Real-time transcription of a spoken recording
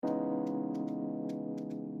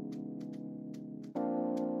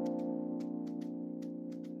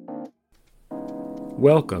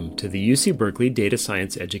Welcome to the UC Berkeley Data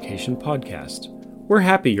Science Education Podcast. We're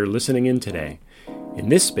happy you're listening in today. In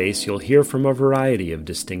this space, you'll hear from a variety of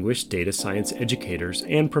distinguished data science educators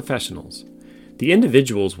and professionals. The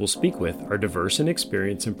individuals we'll speak with are diverse in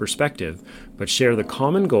experience and perspective, but share the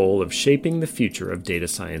common goal of shaping the future of data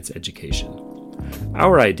science education.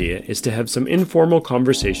 Our idea is to have some informal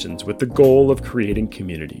conversations with the goal of creating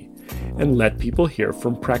community and let people hear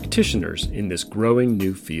from practitioners in this growing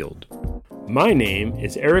new field. My name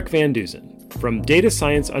is Eric Van Duzen from Data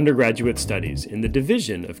Science Undergraduate Studies in the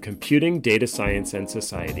Division of Computing, Data Science, and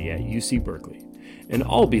Society at UC Berkeley, and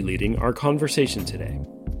I'll be leading our conversation today.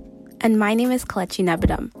 And my name is Kelechi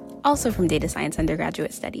Nebadum, also from Data Science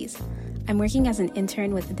Undergraduate Studies. I'm working as an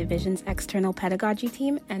intern with the division's external pedagogy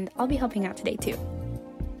team, and I'll be helping out today too.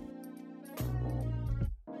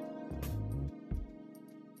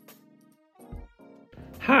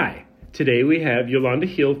 Hi, today we have Yolanda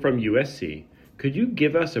from USC. Could you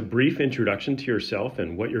give us a brief introduction to yourself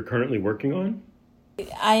and what you're currently working on?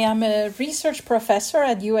 I am a research professor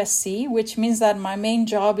at USC, which means that my main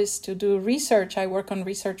job is to do research. I work on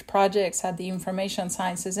research projects at the Information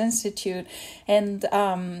Sciences Institute, and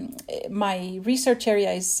my research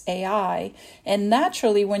area is AI. And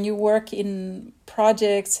naturally, when you work in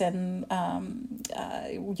projects and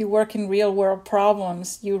you work in real-world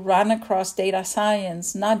problems, you run across data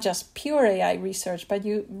science, not just pure AI research, but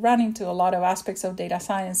you run into a lot of aspects of data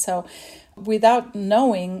science. So without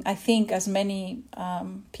knowing, I think as many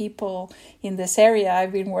people in this area,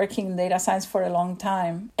 I've been working in data science for a long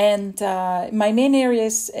time. And my main area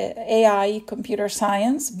is AI, computer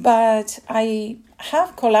science, but I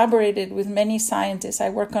have collaborated with many scientists. I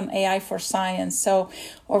work on AI for science. So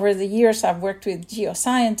over the years, I've worked with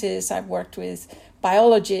geoscientists, I've worked with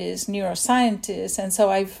biologists, neuroscientists, and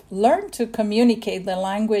so I've learned to communicate the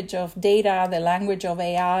language of data, the language of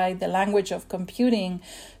AI, the language of computing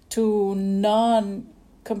to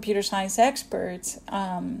non-computer science experts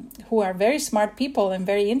who are very smart people and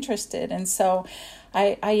very interested. And so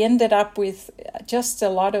I ended up with just a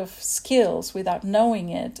lot of skills without knowing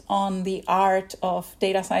it on the art of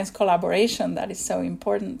data science collaboration that is so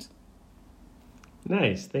important.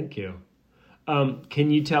 Nice, thank you.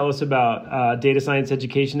 Can you tell us about data science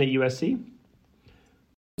education at USC?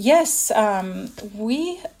 Yes,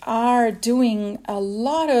 we are doing a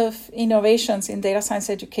lot of innovations in data science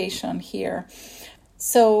education here.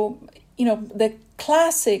 So, the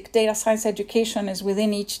classic data science education is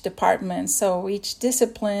within each department. So each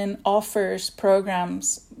discipline offers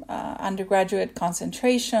programs, undergraduate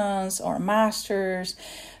concentrations or masters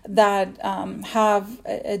that have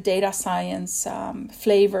a data science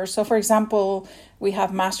flavor. So for example, we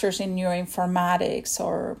have masters in neuroinformatics,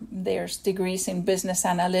 or there's degrees in business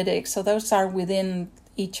analytics. So those are within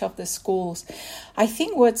each of the schools. I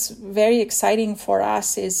think what's very exciting for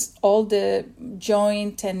us is all the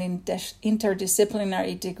joint and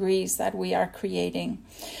interdisciplinary degrees that we are creating.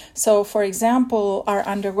 So, for example, our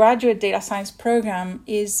undergraduate data science program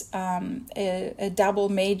is a double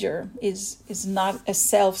major, is not a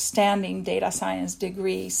self-standing data science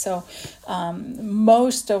degree. So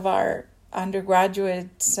most of our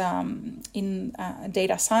undergraduates in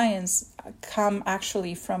data science come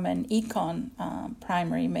actually from an econ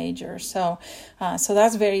primary major. So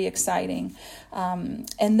that's very exciting.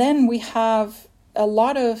 And then we have a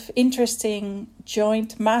lot of interesting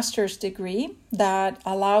joint master's degree that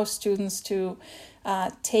allows students to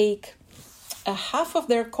take a half of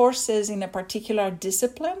their courses in a particular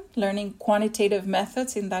discipline, learning quantitative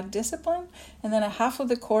methods in that discipline, and then a half of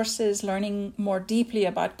the courses learning more deeply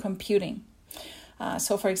about computing.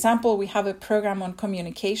 So, for example, we have a program on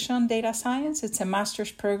communication data science. It's a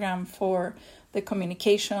master's program for the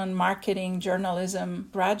communication, marketing, journalism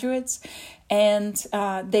graduates, and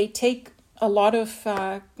they take a lot of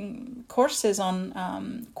courses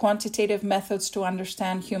on quantitative methods to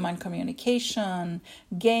understand human communication,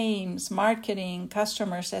 games, marketing,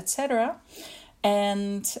 customers, etc.,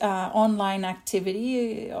 and online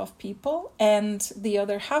activity of people. And the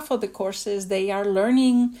other half of the courses, they are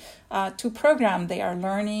learning to program. They are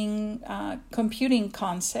learning computing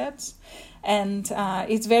concepts. And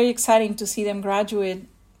it's very exciting to see them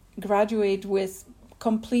graduate with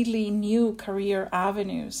completely new career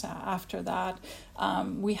avenues after that.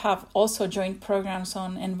 We have also joint programs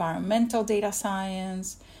on environmental data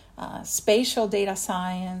science, spatial data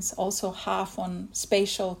science, also half on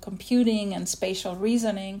spatial computing and spatial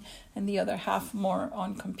reasoning, and the other half more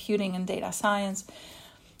on computing and data science.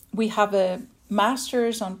 We have a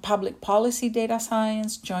master's on public policy data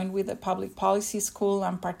science, joined with the public policy school.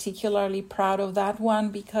 I'm particularly proud of that one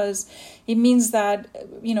because it means that,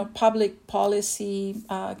 public policy,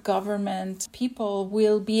 government people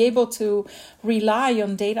will be able to rely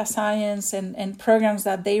on data science and programs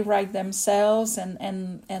that they write themselves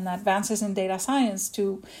and advances in data science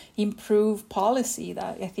to improve policy.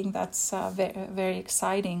 I think that's very, very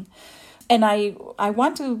exciting. And I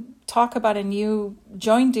want to talk about a new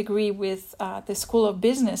joint degree with the School of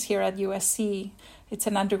Business here at USC. It's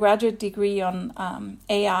an undergraduate degree on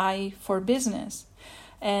AI for business.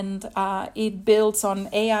 And it builds on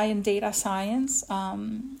AI and data science.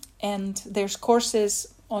 And there's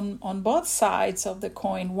courses on both sides of the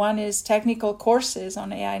coin. One is technical courses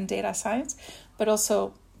on AI and data science, but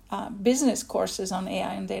also business courses on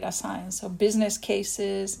AI and data science. So business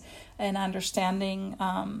cases and understanding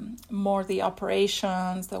more the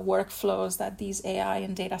operations, the workflows that these AI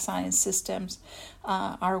and data science systems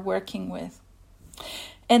are working with.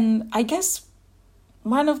 And I guess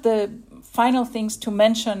one of the final things to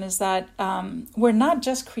mention is that we're not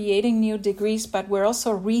just creating new degrees, but we're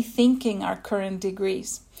also rethinking our current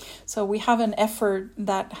degrees. So we have an effort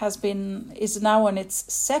that is now in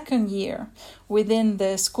its second year within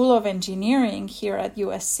the School of Engineering here at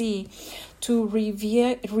USC to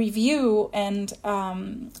review and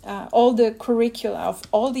all the curricula of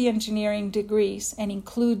all the engineering degrees and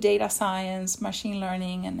include data science, machine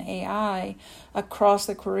learning, and AI across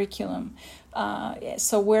the curriculum.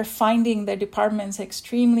 So we're finding the departments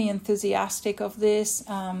extremely enthusiastic of this.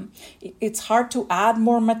 It's hard to add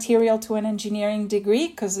more material to an engineering degree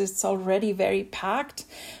because it's already very packed,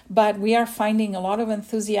 but we are finding a lot of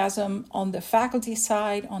enthusiasm on the faculty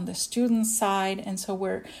side, on the student side, and so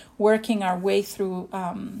we're working our way through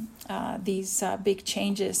these big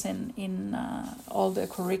changes in all the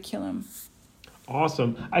curriculum.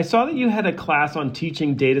 Awesome. I saw that you had a class on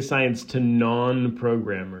teaching data science to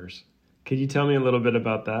non-programmers. Could you tell me a little bit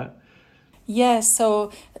about that? Yes,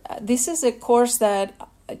 so this is a course that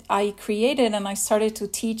I created and I started to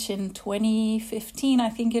teach in 2015, I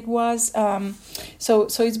think it was. So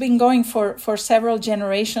it's been going for several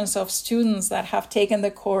generations of students that have taken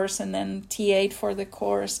the course and then TA'd for the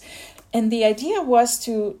course. And the idea was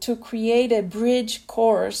to create a bridge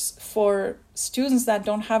course for students that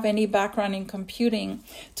don't have any background in computing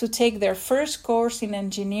to take their first course in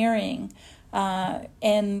engineering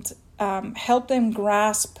and help them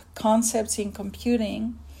grasp concepts in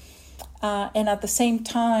computing and at the same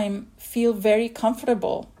time feel very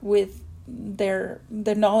comfortable with the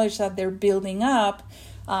knowledge that they're building up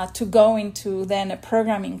to go into then a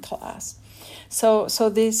programming class. So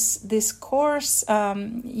this course,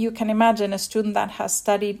 you can imagine a student that has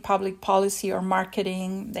studied public policy or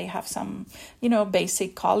marketing. They have some,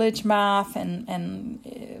 basic college math and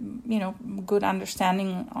good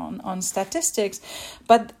understanding on statistics,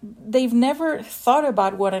 but they've never thought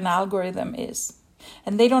about what an algorithm is.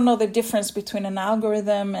 And they don't know the difference between an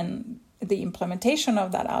algorithm and the implementation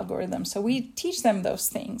of that algorithm. So we teach them those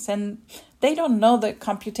things, and they don't know the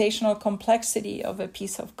computational complexity of a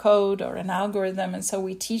piece of code or an algorithm, and so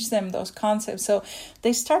we teach them those concepts. So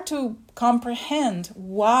they start to comprehend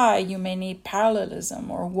why you may need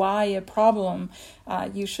parallelism or why a problem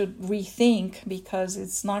you should rethink because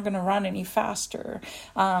it's not going to run any faster.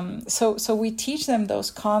 So we teach them those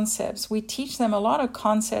concepts. We teach them a lot of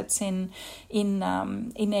concepts in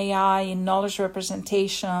AI, in knowledge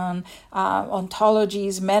representation,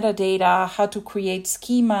 ontologies, metadata, how to create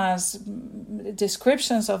schemas,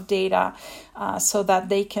 descriptions of data, so that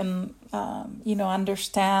they can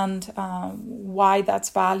understand why that's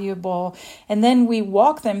valuable. And then we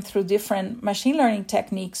walk them through different machine learning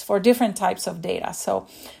techniques for different types of data. So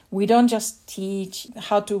we don't just teach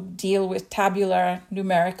how to deal with tabular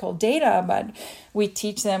numerical data, but we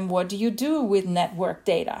teach them what do you do with network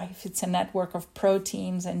data. If it's a network of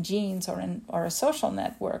proteins and genes or a social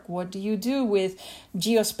network, what do you do with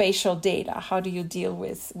geospatial data? How do you deal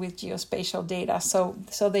with geospatial data? So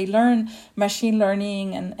they learn machine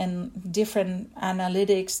learning and different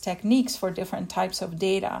analytics techniques for different types of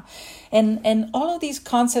data. And all of these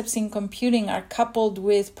concepts in computing are coupled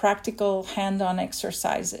with practical hand-on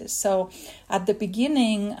exercises. So at the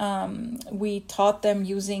beginning, we taught them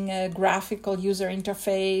using a graphical user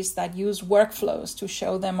interface that used workflows to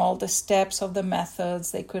show them all the steps of the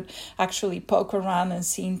methods. They could actually poke around and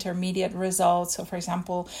see intermediate results. So, for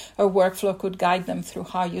example, a workflow could guide them through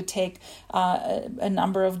how you take a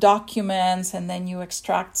number of documents and then you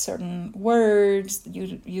extract certain words.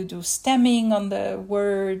 You do stemming on the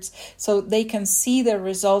words, so they can see the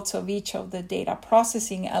results of each of the data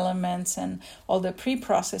processing elements and all the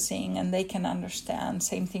pre-processing, and they can can understand.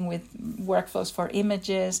 Same thing with workflows for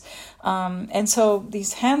images. And so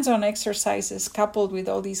these hands-on exercises coupled with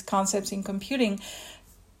all these concepts in computing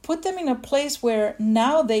put them in a place where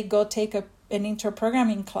now they go take an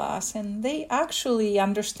interprogramming class and they actually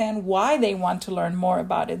understand why they want to learn more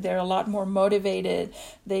about it. They're a lot more motivated.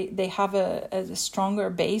 They have a stronger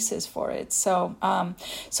basis for it. So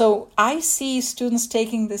I see students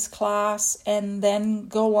taking this class and then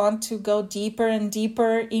go on to go deeper and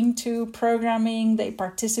deeper into programming. They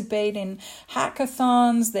participate in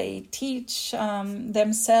hackathons. They teach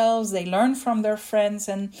themselves. They learn from their friends,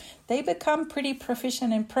 and they become pretty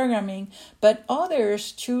proficient in programming, but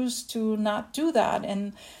others choose to not do that.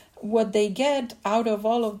 And what they get out of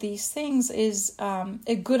all of these things is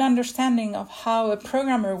a good understanding of how a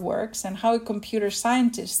programmer works and how a computer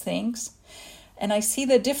scientist thinks. And I see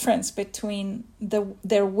the difference between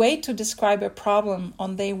their way to describe a problem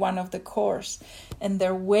on day one of the course and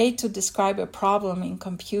their way to describe a problem in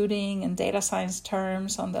computing and data science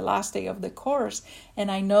terms on the last day of the course. And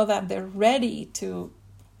I know that they're ready to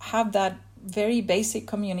have that very basic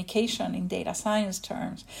communication in data science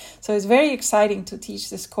terms. So it's very exciting to teach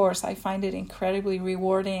this course. I find it incredibly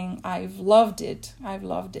rewarding. I've loved it.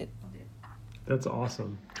 That's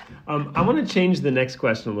awesome. I want to change the next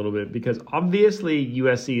question a little bit, because obviously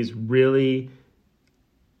USC has really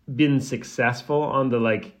been successful on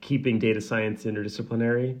the keeping data science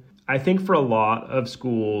interdisciplinary. I think for a lot of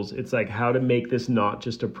schools, it's how to make this not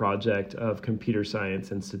just a project of computer science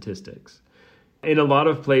and statistics. In a lot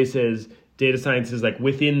of places, data science is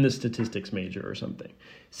within the statistics major or something.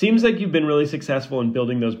 Seems like you've been really successful in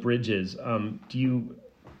building those bridges. Do you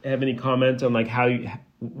have any comments on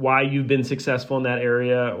why you've been successful in that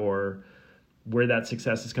area, or where that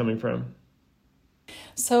success is coming from?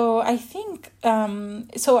 So I think,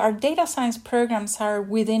 our data science programs are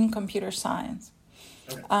within computer science,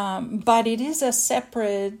 okay. But it is a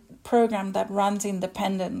separate program that runs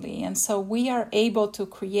independently. And so we are able to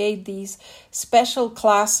create these special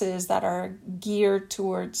classes that are geared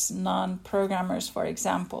towards non-programmers, for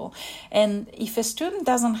example. And if a student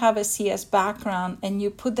doesn't have a CS background and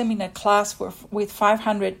you put them in a class with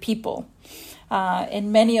 500 people,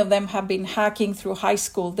 and many of them have been hacking through high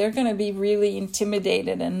school, they're going to be really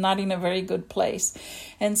intimidated and not in a very good place.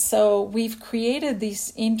 And so we've created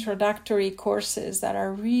these introductory courses that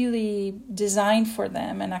are really designed for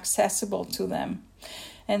them and accessible to them.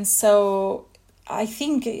 And so I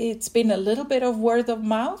think it's been a little bit of word of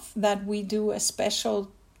mouth that we do a special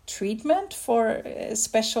treatment for a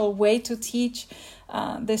special way to teach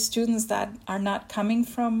the students that are not coming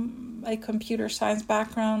from a computer science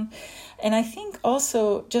background. And I think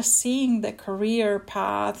also just seeing the career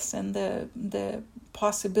paths and the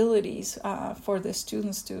possibilities for the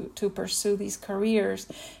students to pursue these careers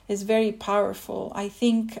is very powerful. I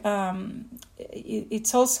think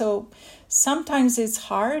it's also, sometimes it's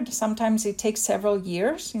hard, sometimes it takes several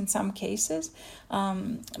years in some cases,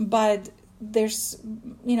 but there's,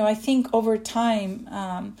 I think over time,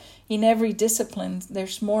 in every discipline,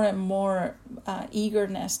 there's more and more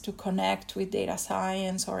eagerness to connect with data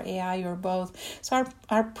science or AI or both. So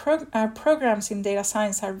our programs in data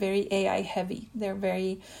science are very AI heavy. They're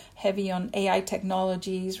very heavy on AI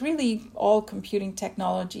technologies, really all computing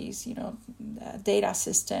technologies, data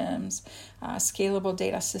systems, scalable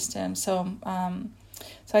data systems. So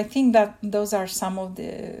I think that those are some of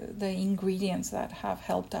the ingredients that have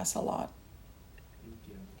helped us a lot.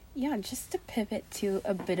 Yeah, just to pivot to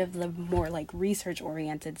a bit of the more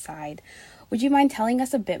research-oriented side, would you mind telling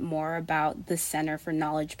us a bit more about the Center for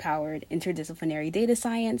Knowledge-Powered Interdisciplinary Data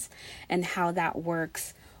Science and how that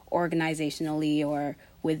works organizationally or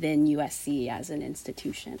within USC as an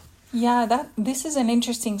institution? Yeah, this is an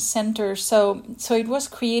interesting center. So it was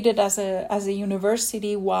created as a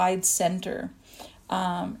university-wide center.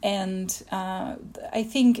 And I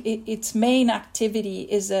think its main activity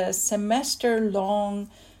is a semester-long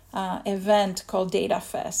event called Data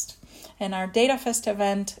Fest. And our Data Fest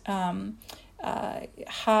event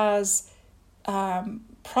has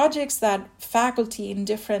projects that faculty in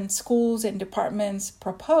different schools and departments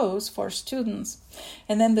propose for students.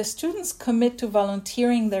 And then the students commit to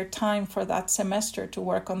volunteering their time for that semester to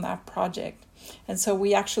work on that project. And so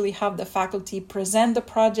we actually have the faculty present the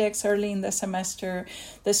projects early in the semester.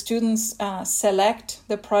 The students select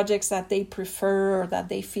the projects that they prefer or that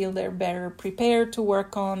they feel they're better prepared to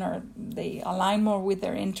work on or they align more with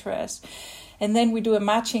their interests. And then we do a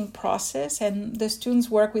matching process and the students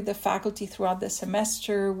work with the faculty throughout the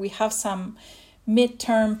semester. We have some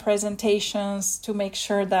midterm presentations to make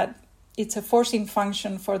sure that it's a forcing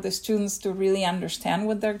function for the students to really understand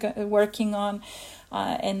what they're working on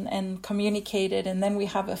and communicate it. And then we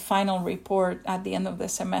have a final report at the end of the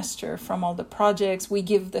semester from all the projects. We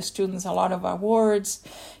give the students a lot of awards,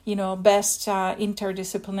 best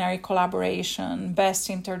interdisciplinary collaboration, best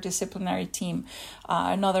interdisciplinary team.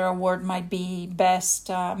 Another award might be best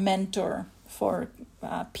mentor for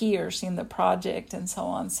peers in the project, and so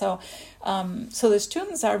on. So the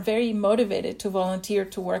students are very motivated to volunteer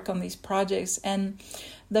to work on these projects, and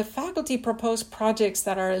the faculty propose projects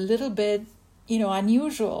that are a little bit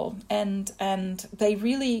unusual, and they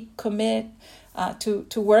really commit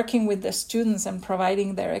to working with the students and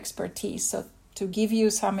providing their expertise. So to give you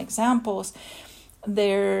some examples,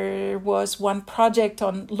 there was one project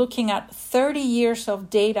on looking at 30 years of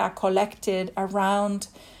data collected around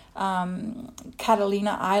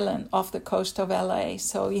Catalina Island off the coast of LA.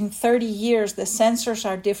 So in 30 years, the sensors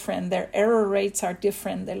are different, their error rates are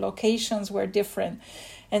different, the locations were different.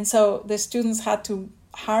 And so the students had to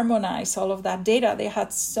harmonize all of that data. They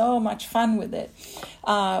had so much fun with it.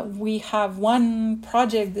 We have one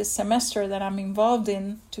project this semester that I'm involved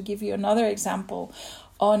in, to give you another example,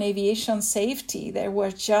 on aviation safety. There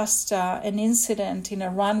was just an incident in a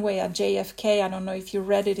runway at JFK. I don't know if you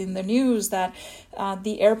read it in the news, that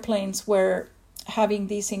the airplanes were having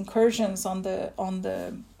these incursions on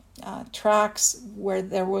the tracks where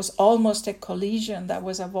there was almost a collision that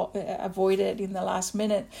was avoided in the last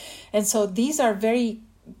minute. And so these are very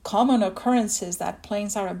common occurrences, that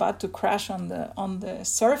planes are about to crash on the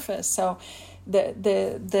surface. So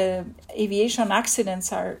the aviation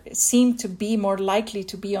accidents seem to be more likely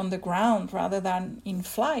to be on the ground rather than in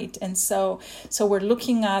flight. And so we're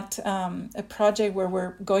looking at a project where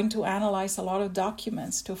we're going to analyze a lot of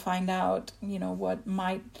documents to find out what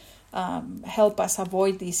might help us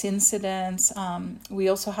avoid these incidents. We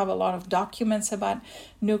also have a lot of documents about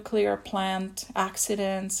nuclear plant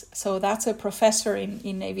accidents. So that's a professor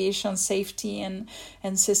in aviation safety and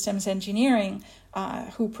systems engineering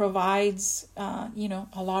who provides a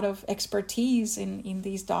lot of expertise in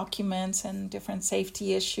these documents and different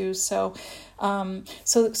safety issues. So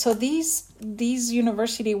these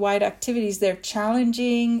university-wide activities, they're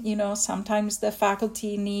challenging. Sometimes the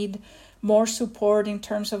faculty need more support in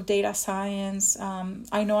terms of data science.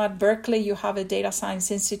 I know at Berkeley you have a data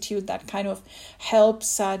science institute that kind of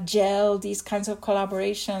helps gel these kinds of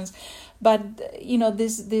collaborations. But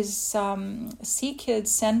this CKID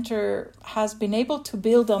Center has been able to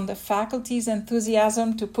build on the faculty's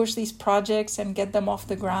enthusiasm to push these projects and get them off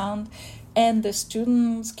the ground, and the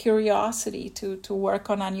students' curiosity to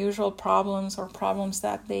work on unusual problems or problems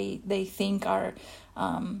that they think are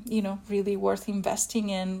really worth investing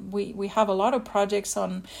in. We have a lot of projects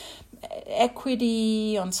on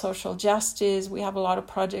equity, on social justice. We have a lot of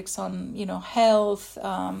projects on health.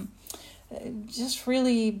 Just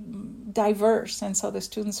really diverse, and so the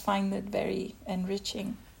students find it very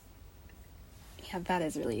enriching. Yeah, that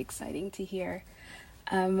is really exciting to hear.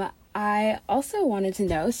 I also wanted to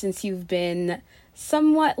know, since you've been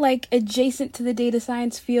somewhat adjacent to the data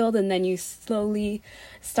science field and then you slowly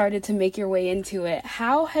started to make your way into it,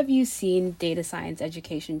 how have you seen data science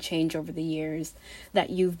education change over the years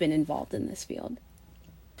that you've been involved in this field?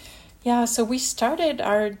 Yeah, so we started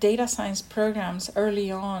our data science programs early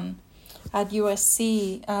on at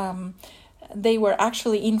USC. They were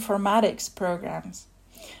actually informatics programs.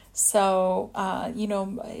 So,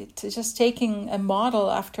 just taking a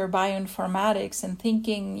model after bioinformatics and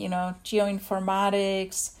thinking,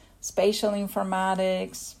 geoinformatics, spatial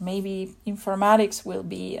informatics, maybe informatics will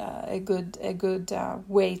be a good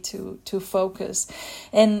way to focus.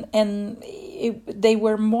 And they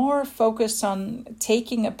were more focused on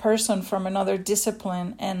taking a person from another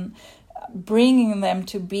discipline and bringing them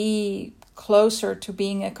to be closer to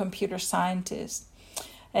being a computer scientist.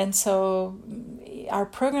 And so our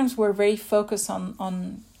programs were very focused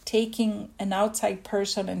on taking an outside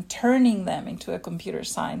person and turning them into a computer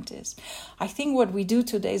scientist. I think what we do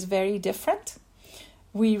today is very different.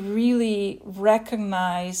 We really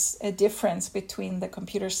recognize a difference between the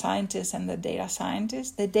computer scientists and the data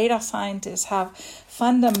scientists. The data scientists have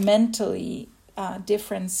fundamentally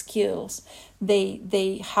different skills.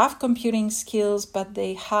 They have computing skills, but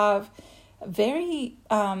they have very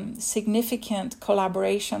significant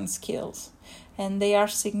collaboration skills, and they are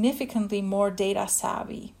significantly more data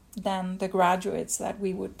savvy than the graduates that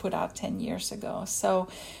we would put out 10 years ago. So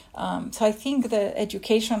I think the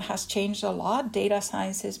education has changed a lot. Data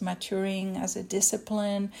science is maturing as a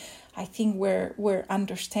discipline. I think we're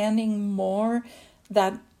understanding more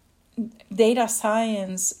that data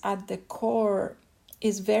science at the core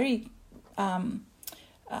is very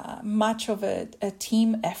much of a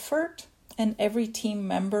team effort, and every team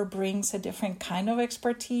member brings a different kind of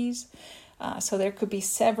expertise. So there could be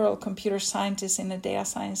several computer scientists in a data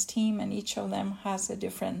science team, and each of them has a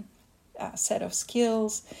different set of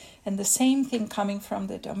skills. And the same thing coming from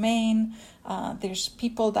the domain. There's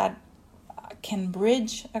people that can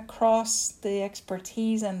bridge across the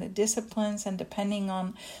expertise and the disciplines, and depending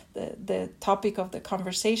on the topic of the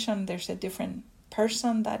conversation, there's a different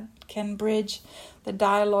person that can bridge the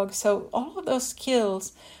dialogue. So all of those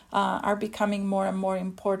skills are becoming more and more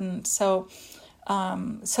important. So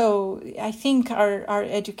I think our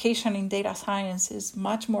education in data science is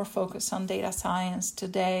much more focused on data science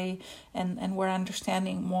today, and we're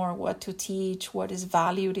understanding more what to teach, what is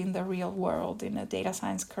valued in the real world in a data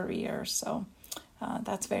science career. So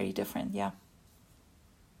that's very different, yeah.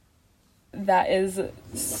 That is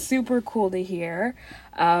super cool to hear.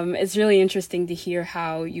 It's really interesting to hear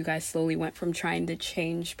how you guys slowly went from trying to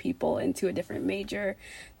change people into a different major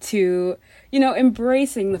to,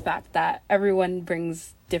 embracing the fact that everyone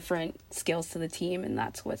brings different skills to the team, and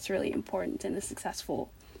that's what's really important in a successful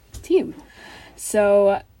team.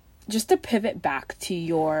 So just to pivot back to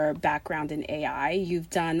your background in AI, you've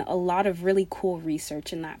done a lot of really cool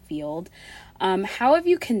research in that field. How have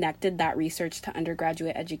you connected that research to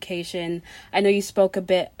undergraduate education? I know you spoke a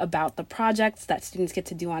bit about the projects that students get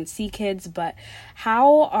to do on CKids, but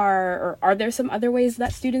are there some other ways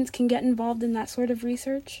that students can get involved in that sort of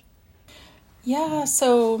research? Yeah,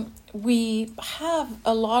 so we have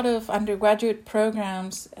a lot of undergraduate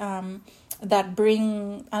programs that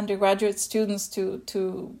bring undergraduate students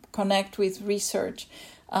to connect with research.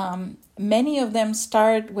 Many of them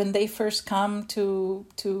start when they first come to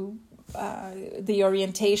the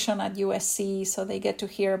orientation at USC, so they get to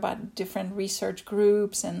hear about different research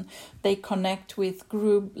groups, and they connect with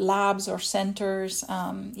group labs or centers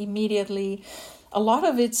immediately. A lot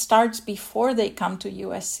of it starts before they come to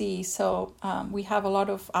USC, so we have a lot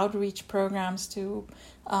of outreach programs to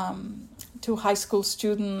high school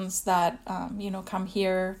students that come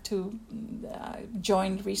here to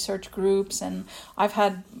join research groups, and I've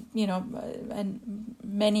had and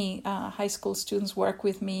many high school students work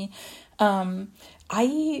with me.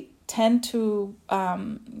 I tend to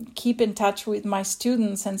keep in touch with my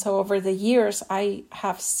students, and so over the years I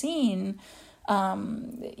have seen I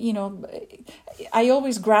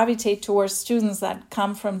always gravitate towards students that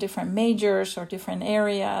come from different majors or different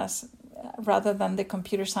areas rather than the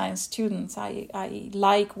computer science students. I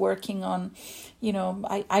like working on,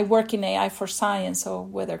 I work in AI for science, so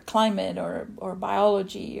whether climate or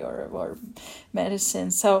biology or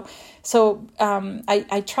medicine. So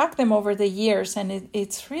I track them over the years, and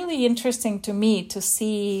it's really interesting to me to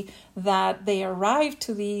see that they arrive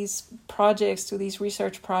to these projects, to these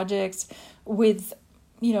research projects with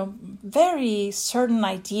very certain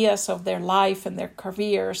ideas of their life and their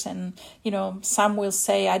careers. And, some will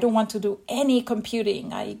say, I don't want to do any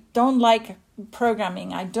computing. I don't like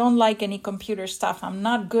programming. I don't like any computer stuff. I'm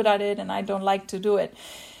not good at it and I don't like to do it.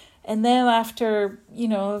 And then after,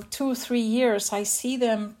 2-3 years, I see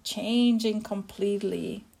them changing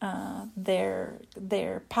completely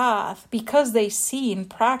their path, because they see in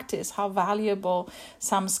practice how valuable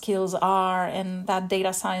some skills are, and that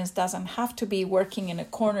data science doesn't have to be working in a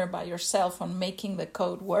corner by yourself on making the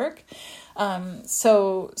code work.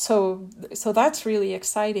 So that's really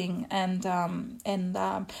exciting. And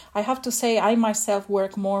I have to say, I myself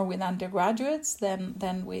work more with undergraduates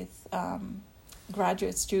than with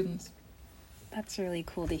graduate students. That's really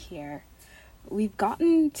cool to hear. We've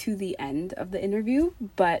gotten to the end of the interview,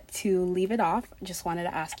 but to leave it off, I just wanted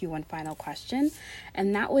to ask you one final question,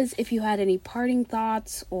 and that was if you had any parting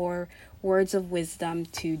thoughts or words of wisdom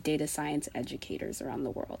to data science educators around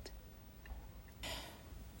the world.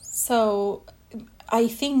 So I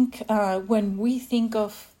think when we think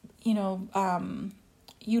of,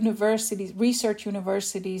 universities, research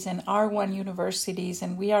universities and R1 universities,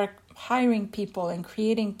 and we are hiring people and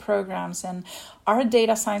creating programs, and our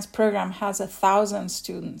data science program has 1,000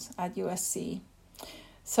 students at USC.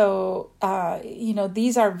 So,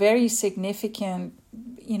 these are very significant,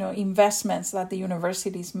 investments that the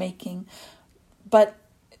university is making. But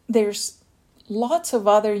there's lots of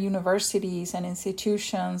other universities and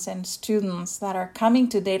institutions and students that are coming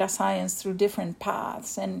to data science through different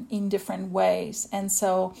paths and in different ways. And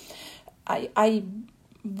so I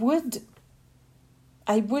would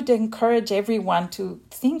encourage everyone to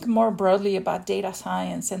think more broadly about data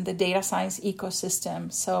science and the data science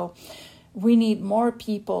ecosystem. So we need more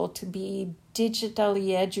people to be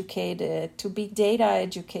digitally educated, to be data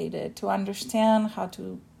educated, to understand how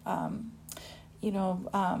to,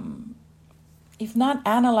 if not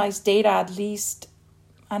analyze data, at least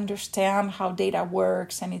understand how data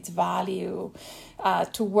works and its value,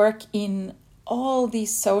 to work in all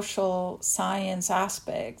these social science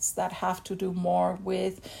aspects that have to do more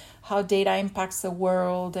with how data impacts the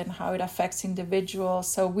world and how it affects individuals.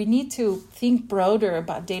 So we need to think broader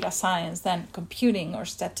about data science than computing or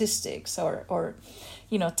statistics or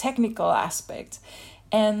technical aspects.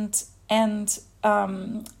 And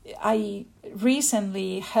I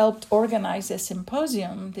recently helped organize a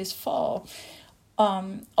symposium this fall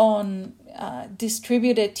on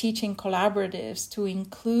distributed teaching collaboratives to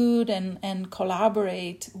include and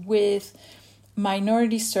collaborate with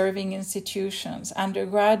minority serving institutions,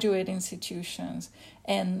 undergraduate institutions,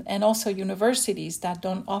 and also universities that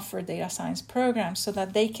don't offer data science programs, so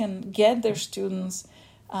that they can get their students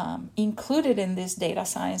included in this data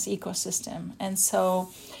science ecosystem. And so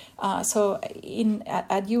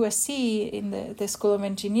at USC, in the School of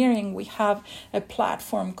Engineering, we have a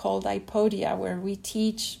platform called iPodia, where we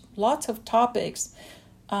teach lots of topics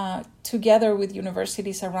together with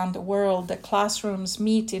universities around the world. The classrooms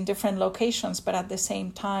meet in different locations, but at the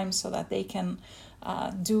same time, so that they can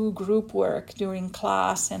do group work during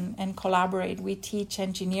class and collaborate. We teach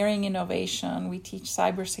engineering innovation, we teach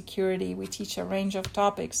cybersecurity, we teach a range of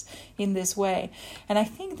topics in this way. And I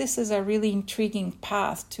think this is a really intriguing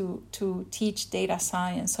path to teach data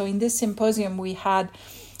science. So in this symposium, we had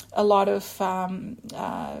a lot of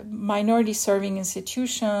minority serving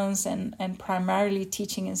institutions and primarily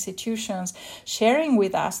teaching institutions sharing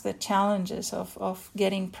with us the challenges of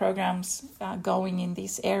getting programs going in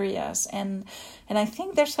these areas. And I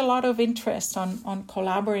think there's a lot of interest on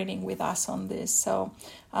collaborating with us on this. So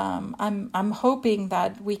I'm hoping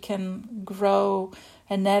that we can grow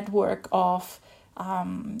a network of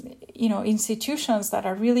institutions that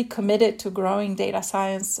are really committed to growing data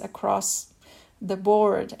science across the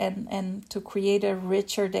board and to create a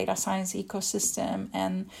richer data science ecosystem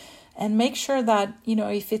and make sure that,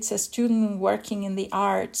 if it's a student working in the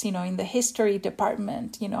arts, in the history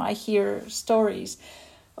department, I hear stories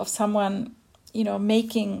of someone,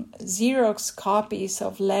 making Xerox copies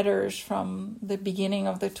of letters from the beginning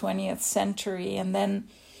of the 20th century. And then,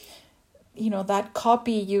 that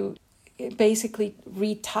copy you basically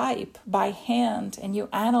retype by hand and you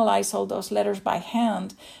analyze all those letters by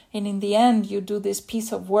hand. And in the end, you do this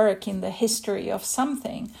piece of work in the history of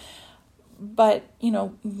something. But,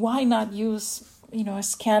 why not use, a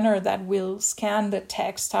scanner that will scan the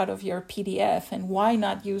text out of your PDF? And why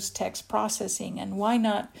not use text processing? And why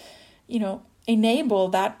not, enable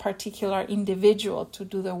that particular individual to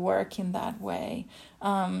do the work in that way?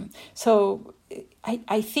 So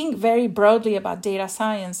I think very broadly about data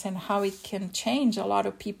science and how it can change a lot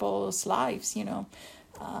of people's lives,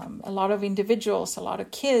 a lot of individuals, a lot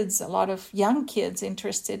of kids, a lot of young kids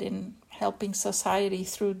interested in helping society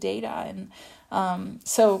through data. And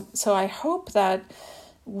so I hope that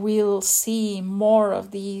we'll see more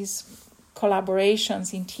of these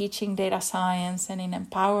collaborations in teaching data science and in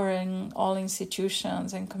empowering all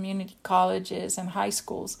institutions and community colleges and high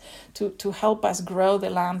schools to help us grow the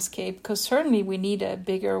landscape, because certainly we need a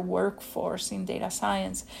bigger workforce in data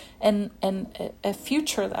science and a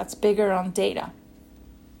future that's bigger on data.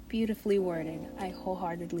 Beautifully worded. I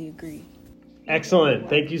wholeheartedly agree. Excellent.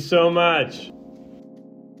 Thank you so much.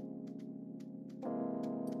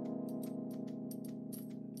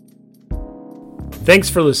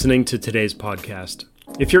 Thanks for listening to today's podcast.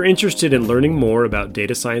 If you're interested in learning more about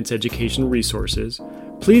data science education resources,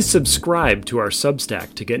 please subscribe to our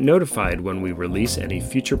Substack to get notified when we release any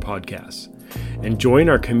future podcasts. And join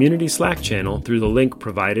our community Slack channel through the link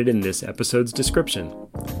provided in this episode's description.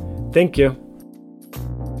 Thank you.